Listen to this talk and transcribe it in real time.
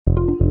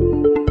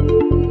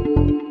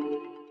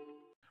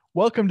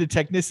Welcome to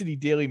Technicity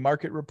Daily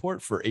Market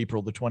Report for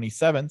April the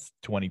 27th,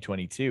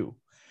 2022.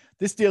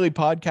 This daily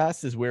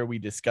podcast is where we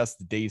discuss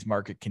the day's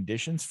market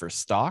conditions for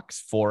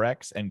stocks,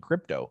 Forex, and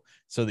crypto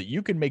so that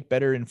you can make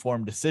better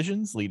informed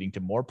decisions leading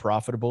to more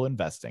profitable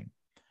investing.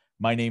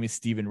 My name is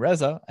Stephen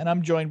Reza, and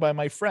I'm joined by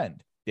my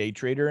friend, day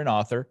trader and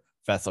author,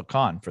 Faisal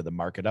Khan, for the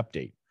market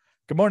update.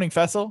 Good morning,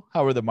 Faisal.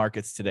 How are the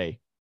markets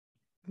today?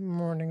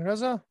 Morning,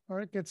 Reza.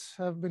 Markets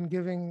have been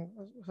giving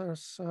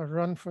us a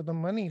run for the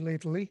money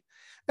lately.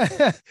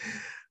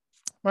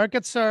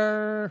 Markets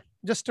are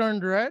just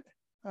turned red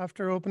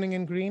after opening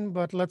in green,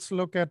 but let's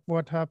look at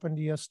what happened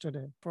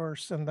yesterday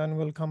first, and then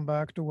we'll come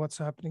back to what's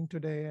happening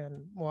today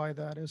and why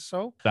that is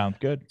so. Sounds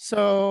good.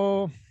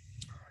 So,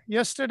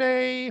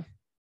 yesterday,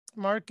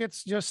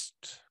 markets just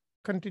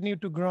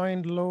continued to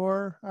grind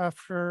lower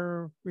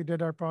after we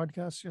did our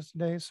podcast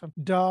yesterday. So,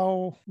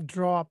 Dow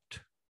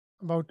dropped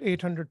about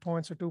 800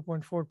 points or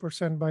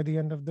 2.4% by the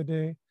end of the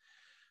day.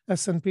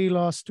 S&P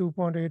lost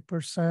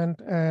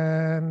 2.8%,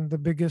 and the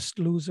biggest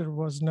loser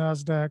was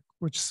NASDAQ,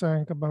 which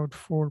sank about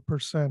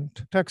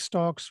 4%. Tech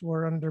stocks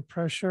were under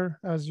pressure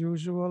as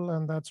usual,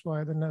 and that's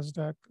why the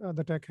NASDAQ,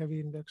 the tech-heavy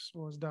index,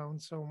 was down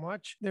so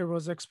much. There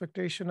was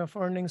expectation of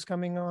earnings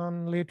coming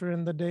on later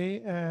in the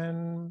day,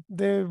 and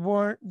they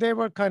were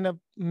kind of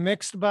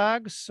mixed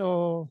bags,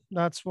 so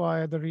that's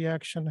why the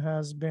reaction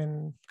has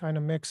been kind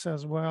of mixed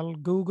as well.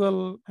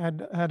 Google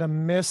had a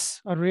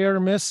rare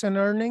miss in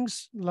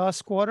earnings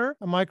last quarter.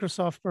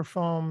 Microsoft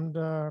performed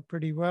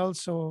pretty well,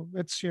 so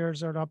its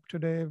shares are up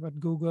today,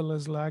 but Google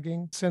is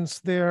lagging. Since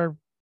they're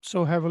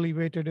so heavily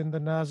weighted in the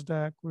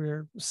NASDAQ,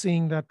 we're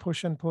seeing that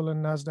push and pull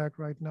in NASDAQ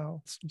right now.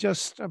 It's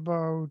just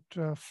about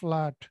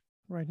flat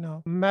right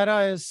now.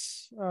 Meta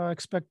is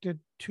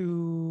expected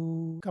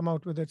to come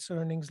out with its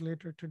earnings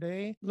later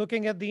today.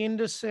 Looking at the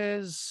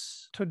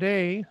indices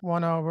today,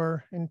 1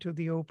 hour into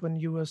the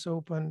US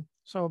Open.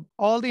 So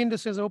all the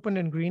indices opened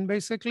in green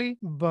basically,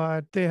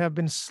 but they have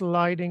been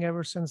sliding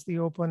ever since the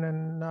open,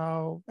 and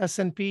now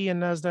S&P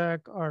and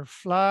NASDAQ are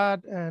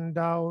flat and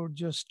Dow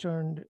just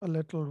turned a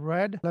little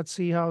red. Let's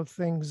see how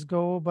things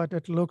go, but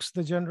it looks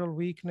the general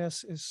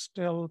weakness is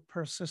still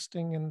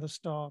persisting in the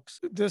stocks.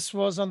 This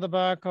was on the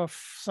back of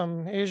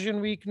some Asian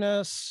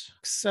weakness,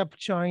 except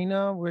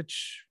China,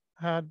 which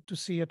had to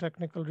see a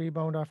technical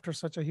rebound after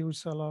such a huge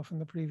sell-off in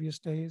the previous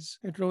days.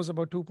 It rose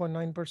about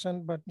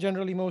 2.9%, but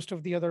generally most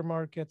of the other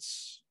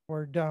markets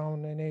were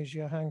down in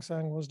Asia. Hang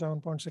Seng was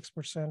down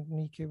 0.6%,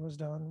 Nikkei was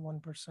down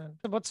 1%. So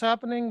what's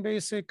happening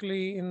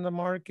basically in the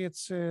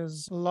markets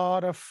is a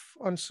lot of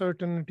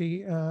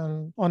uncertainty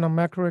on a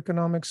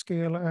macroeconomic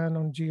scale and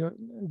on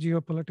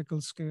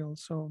geopolitical scale.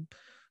 So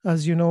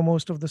as you know,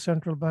 most of the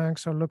central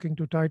banks are looking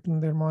to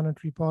tighten their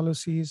monetary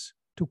policies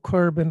to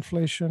curb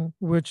inflation,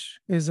 which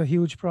is a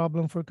huge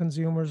problem for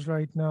consumers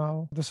right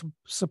now. The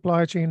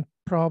supply chain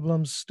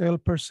problems still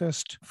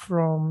persist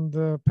from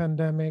the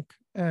pandemic.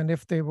 And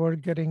if they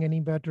weren't getting any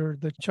better,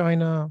 the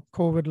China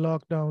COVID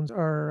lockdowns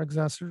are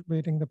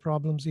exacerbating the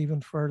problems even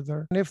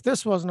further. And if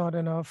this was not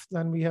enough,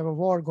 then we have a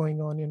war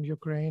going on in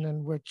Ukraine,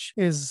 and which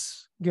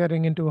is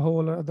getting into a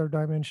whole other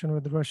dimension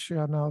with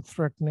Russia now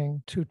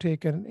threatening to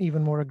take an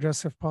even more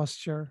aggressive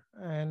posture.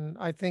 And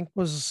I think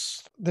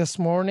was this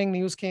morning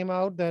news came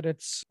out that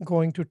it's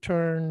going to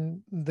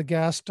turn the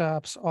gas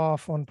taps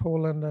off on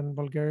Poland and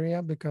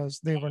Bulgaria because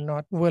they were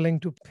not willing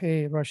to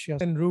pay Russia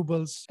in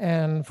rubles,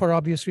 and for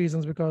obvious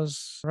reasons, because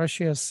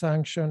Russia is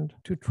sanctioned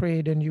to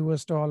trade in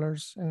US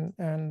dollars,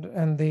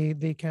 and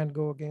they can't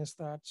go against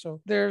that.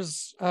 So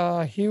there's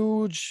a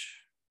huge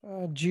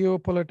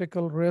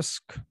geopolitical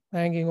risk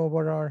hanging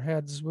over our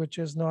heads, which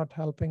is not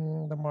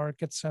helping the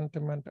market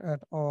sentiment at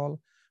all,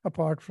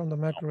 apart from the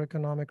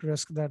macroeconomic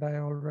risk that I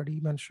already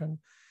mentioned.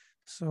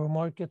 So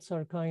markets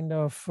are kind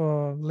of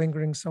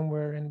lingering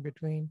somewhere in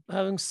between.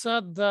 Having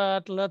said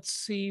that, let's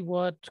see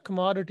what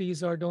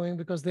commodities are doing,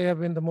 because they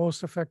have been the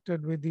most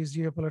affected with these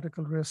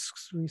geopolitical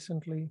risks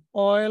recently.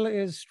 Oil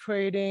is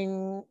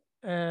trading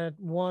at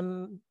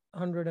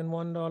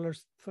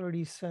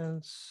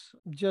 $101.30,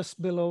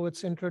 just below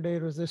its intraday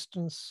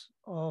resistance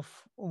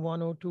of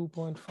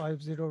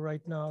 102.50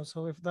 right now.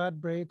 So if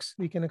that breaks,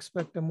 we can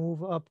expect a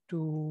move up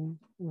to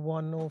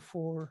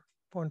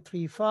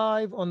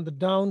 104.35. On the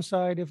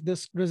downside, if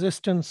this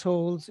resistance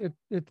holds, it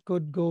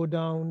could go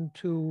down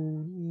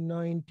to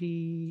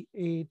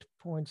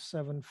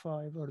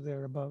 98.75 or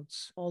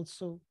thereabouts.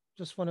 Also,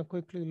 just want to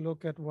quickly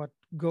look at what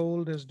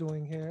gold is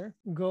doing here.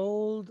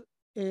 Gold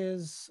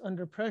is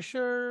under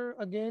pressure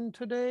again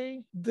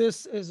today.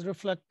 This is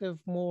reflective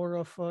more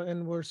of an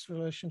inverse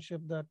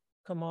relationship that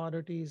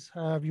commodities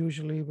have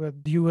usually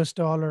with the US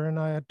dollar. And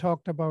I had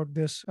talked about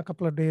this a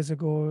couple of days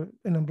ago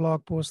in a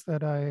blog post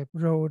that I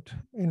wrote,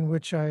 in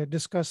which I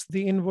discussed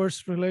the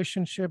inverse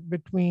relationship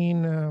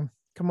between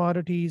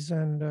commodities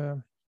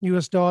and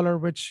US dollar,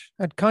 which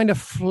had kind of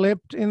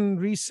flipped in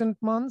recent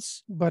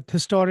months, but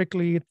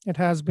historically it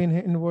has been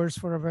inverse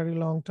for a very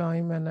long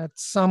time. And at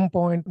some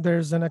point,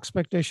 there's an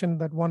expectation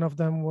that one of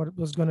them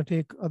was going to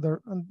take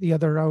the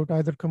other route.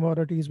 Either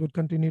commodities would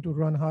continue to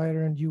run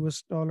higher and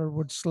US dollar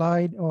would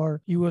slide,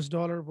 or US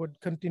dollar would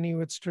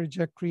continue its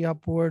trajectory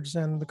upwards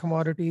and the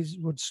commodities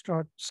would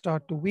start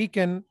to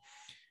weaken.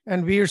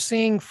 And we are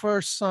seeing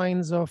first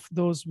signs of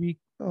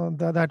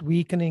that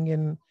weakening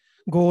in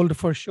gold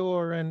for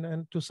sure,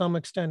 and to some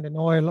extent in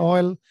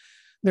oil.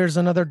 There's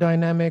another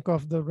dynamic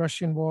of the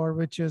Russian war,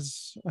 which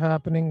is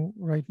happening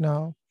right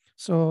now.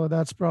 So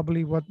that's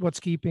probably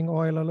what's keeping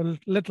oil a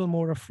little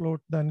more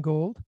afloat than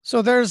gold.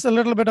 So there's a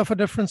little bit of a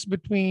difference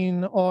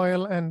between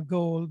oil and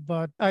gold,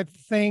 but I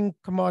think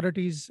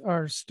commodities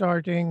are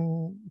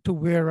starting to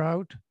wear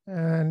out,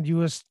 and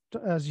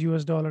as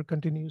US dollar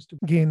continues to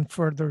gain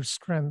further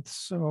strength.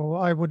 So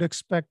I would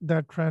expect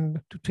that trend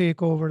to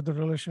take over the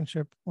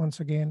relationship once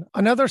again.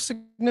 Another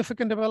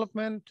significant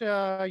development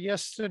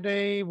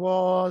yesterday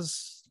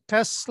was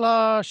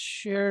Tesla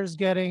shares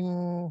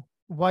getting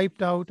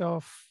wiped out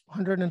of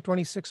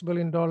 $126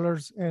 billion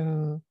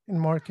in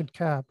market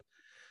cap.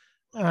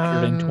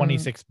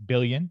 126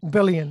 billion.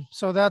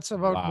 So that's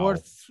about Wow.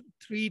 worth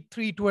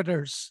three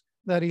Twitters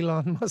that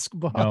Elon Musk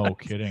bought. No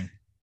kidding.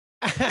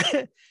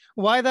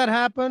 Why that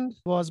happened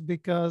was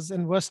because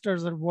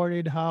investors are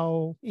worried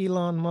how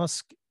Elon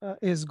Musk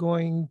is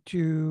going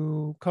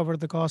to cover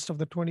the cost of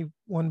the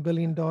 $21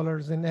 billion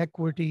in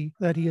equity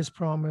that he has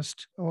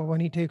promised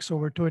when he takes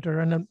over Twitter.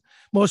 And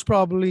most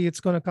probably it's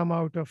going to come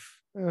out of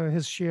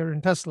his share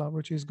in Tesla,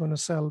 which he's going to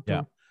sell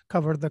to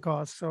cover the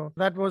cost. So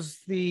that was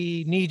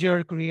the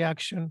knee-jerk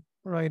reaction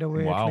right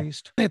away. Wow. At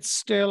least it's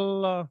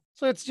still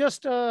so it's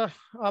just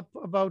up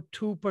about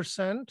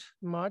 2%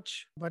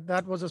 much, but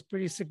that was a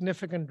pretty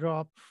significant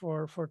drop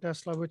for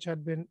Tesla, which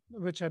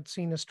had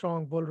seen a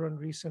strong bull run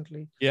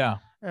recently.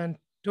 And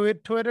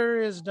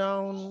Twitter is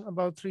down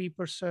about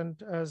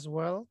 3% as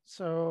well.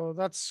 So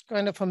that's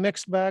kind of a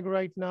mixed bag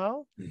right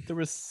now.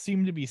 There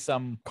seemed to be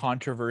some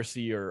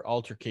controversy or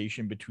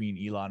altercation between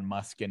Elon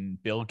Musk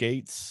and Bill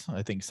Gates.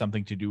 I think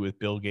something to do with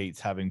Bill Gates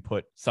having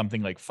put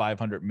something like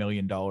 $500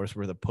 million worth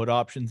of put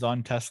options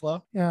on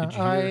Tesla. Yeah, did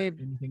you hear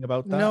anything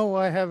about that? No,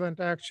 I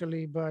haven't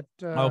actually, but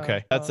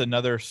okay, that's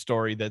another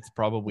story that's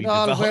probably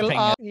developing.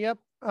 Yep.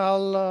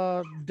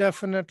 I'll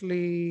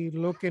definitely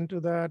look into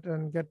that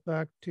and get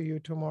back to you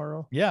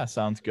tomorrow. Yeah,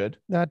 sounds good.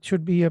 That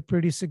should be a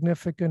pretty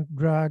significant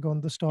drag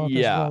on the stock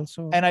as well.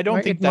 So, and I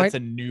don't think that's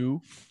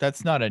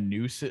not a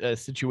new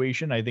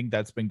situation. I think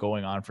that's been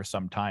going on for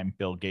some time.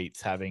 Bill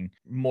Gates having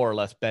more or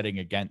less betting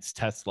against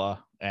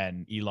Tesla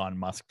and Elon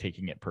Musk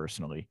taking it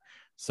personally.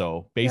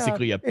 So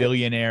basically a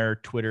billionaire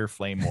Twitter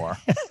flame war.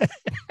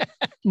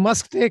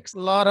 Musk takes a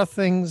lot of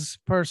things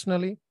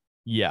personally.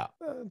 Yeah.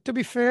 To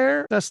be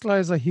fair, Tesla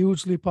is a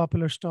hugely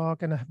popular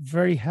stock and a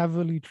very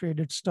heavily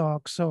traded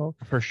stock. So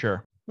for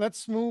sure.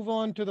 Let's move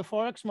on to the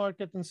Forex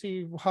market and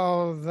see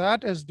how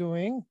that is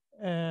doing.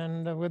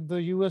 And with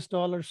the US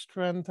dollar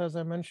strength, as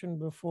I mentioned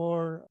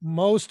before,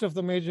 most of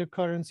the major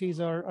currencies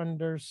are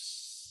under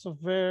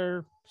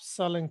severe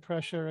selling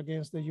pressure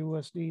against the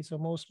USD. So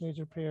most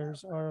major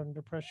pairs are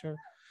under pressure.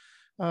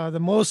 The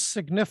most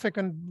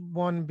significant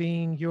one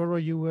being Euro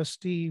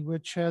USD,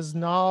 which has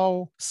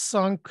now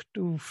sunk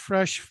to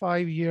fresh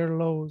 5-year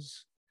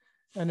lows.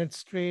 And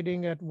it's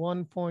trading at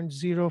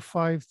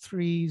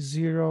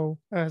 1.0530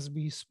 as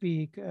we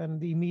speak. And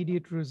the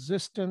immediate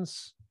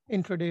resistance,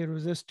 intraday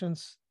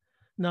resistance,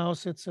 now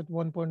sits at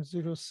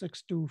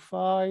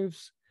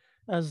 1.0625.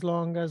 As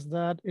long as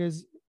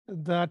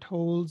that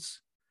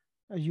holds,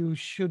 you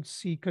should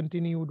see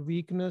continued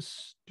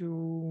weakness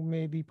to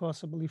maybe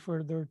possibly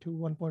further to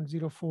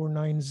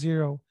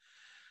 1.0490.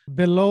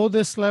 Below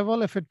this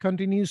level, if it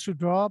continues to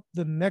drop,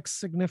 the next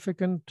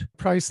significant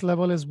price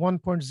level is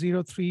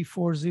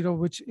 1.0340,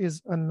 which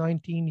is a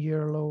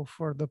 19-year low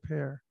for the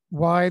pair.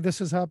 Why this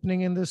is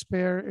happening in this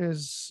pair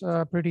is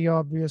pretty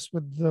obvious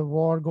with the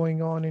war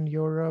going on in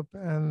Europe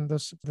and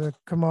the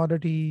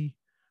commodity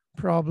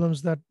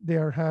problems that they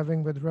are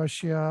having with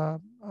Russia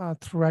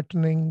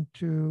threatening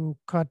to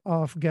cut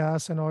off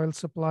gas and oil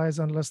supplies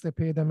unless they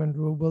pay them in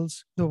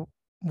rubles. The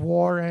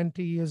war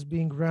ante is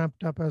being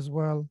ramped up as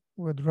well,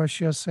 with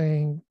Russia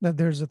saying that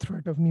there's a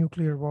threat of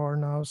nuclear war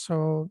now.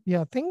 So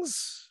yeah,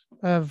 things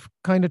have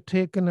kind of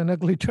taken an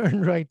ugly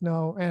turn right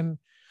now. And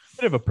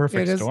bit of a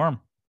perfect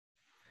storm.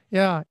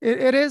 Yeah,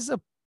 it is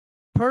a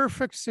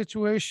perfect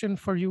situation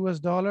for US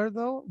dollar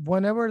though.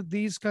 Whenever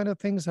these kind of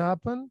things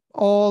happen,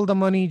 all the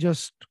money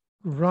just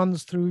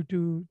runs through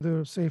to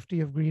the safety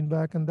of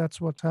greenback, and that's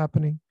what's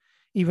happening.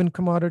 Even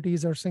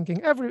commodities are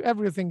sinking.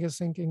 Everything is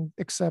sinking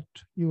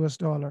except US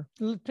dollar.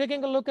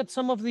 Taking a look at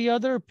some of the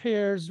other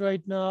pairs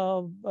right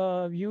now,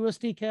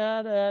 USD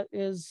CAD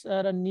is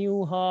at a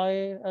new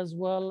high as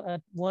well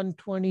at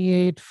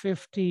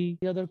 128.50.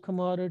 The other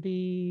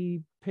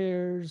commodity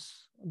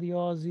pairs, the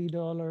Aussie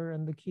dollar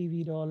and the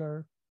Kiwi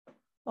dollar.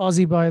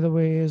 Aussie, by the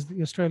way, is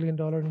the Australian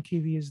dollar and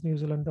Kiwi is New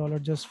Zealand dollar,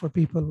 just for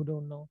people who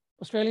don't know.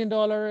 Australian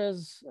dollar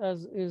is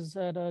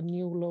at a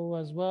new low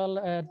as well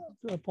at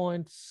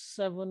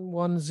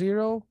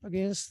 0.710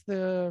 against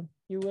the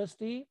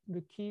USD.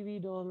 The Kiwi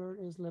dollar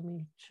is, let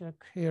me check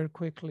here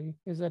quickly,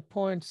 is at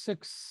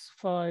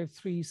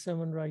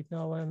 0.6537 right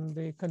now, and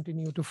they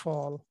continue to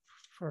fall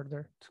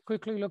further.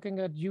 Quickly looking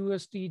at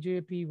USD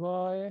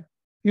JPY.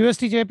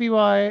 USD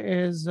JPY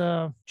is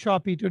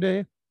choppy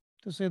today,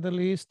 to say the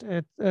least.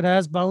 It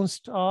has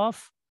bounced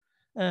off,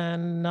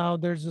 and now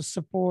there's a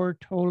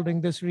support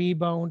holding this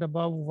rebound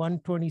above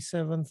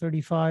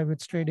 127.35.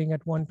 It's trading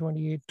at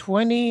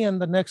 128.20, and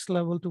the next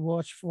level to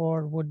watch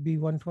for would be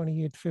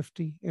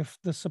 128.50. If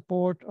the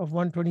support of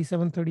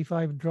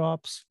 127.35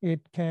 drops,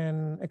 it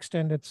can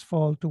extend its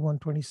fall to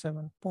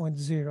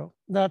 127.0.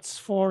 That's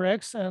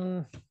Forex,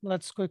 and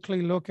let's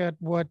quickly look at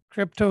what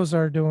cryptos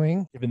are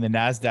doing. Given the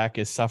Nasdaq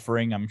is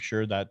suffering, I'm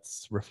sure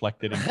that's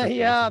reflected in cryptos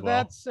Yeah, as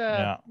well.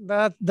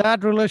 that's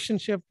that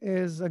relationship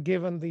is a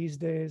given these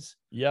days.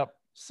 Yep.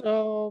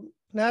 So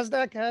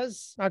Nasdaq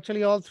has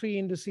actually, all three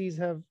indices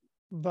have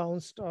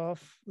bounced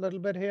off a little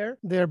bit here.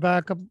 They're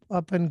back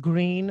up in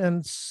green,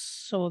 and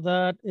so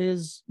that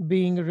is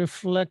being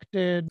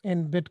reflected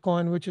in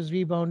Bitcoin, which is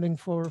rebounding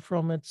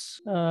from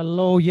its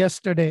low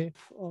yesterday,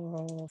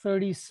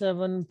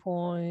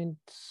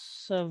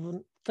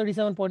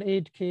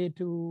 37.8K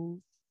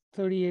to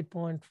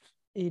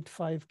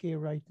 38.85K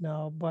right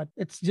now. But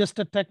it's just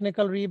a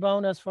technical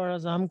rebound as far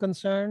as I'm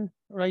concerned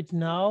right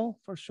now,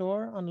 for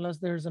sure, unless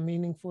there's a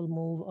meaningful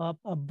move up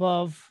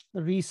above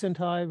the recent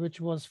high, which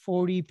was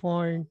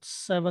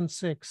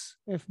 40.76.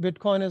 If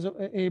Bitcoin is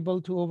able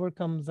to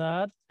overcome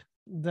that,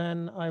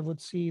 then I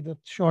would see the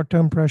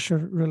short-term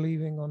pressure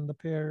relieving on the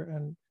pair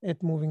and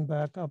it moving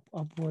back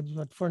upwards.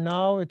 But for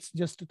now, it's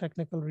just a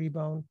technical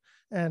rebound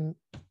and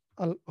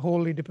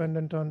wholly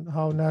dependent on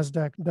how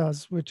Nasdaq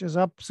does, which is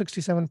up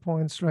 67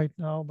 points right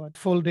now, but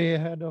full day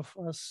ahead of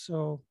us.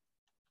 So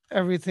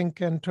everything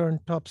can turn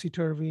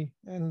topsy-turvy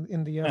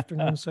in the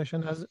afternoon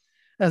session,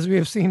 as we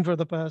have seen for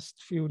the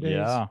past few days.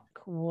 Yeah.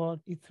 What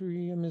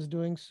Ethereum is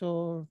doing,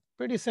 so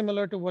pretty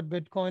similar to what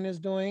Bitcoin is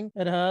doing.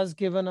 It has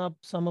given up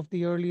some of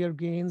the earlier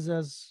gains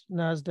as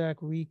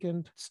Nasdaq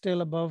weakened,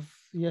 still above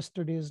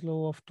yesterday's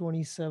low of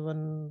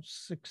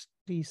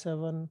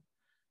 27.67.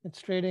 It's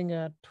trading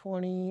at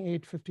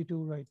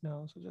 28.52 right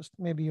now, so just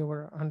maybe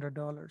over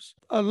 $100.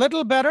 A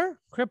little better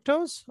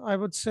cryptos, I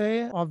would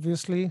say.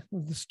 Obviously,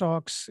 the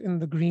stocks in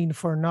the green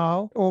for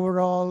now.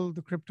 Overall,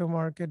 the crypto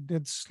market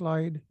did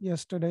slide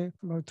yesterday,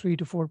 about 3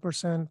 to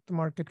 4%. The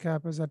market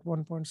cap is at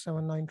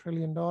 $1.79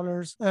 trillion.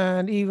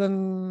 And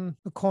even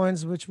the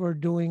coins which were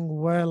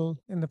doing well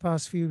in the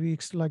past few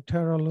weeks, like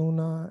Terra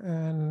Luna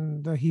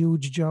and the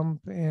huge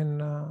jump in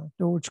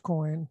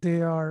Dogecoin,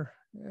 they are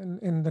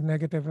in the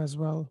negative as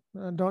well.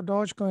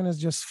 Dogecoin is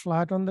just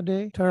flat on the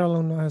day. Terra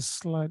Luna has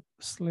slid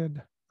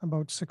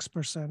about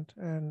 6%,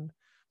 and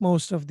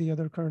most of the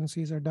other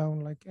currencies are down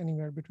like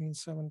anywhere between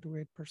 7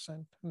 to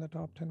 8% in the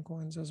top 10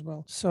 coins as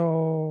well.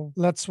 So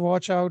let's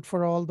watch out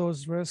for all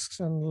those risks,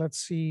 and let's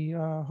see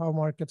how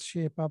markets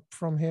shape up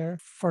from here.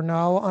 For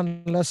now,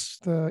 unless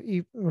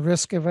the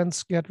risk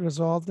events get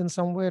resolved in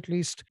some way, at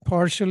least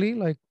partially,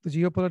 like the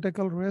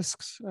geopolitical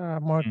risks,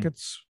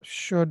 markets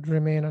should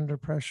remain under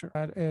pressure.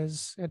 That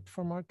is it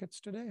for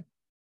markets today.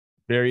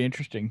 Very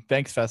interesting.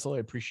 Thanks, Faisal. I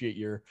appreciate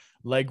your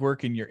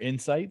legwork and your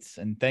insights.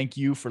 And thank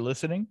you for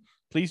listening.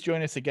 Please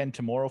join us again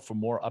tomorrow for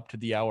more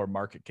up-to-the-hour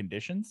market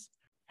conditions.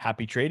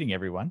 Happy trading,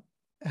 everyone.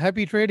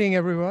 Happy trading,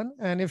 everyone.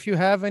 And if you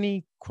have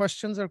any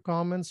questions or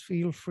comments,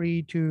 feel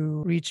free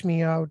to reach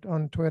me out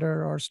on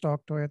Twitter or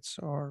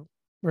StockTwits or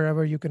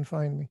wherever you can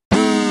find me.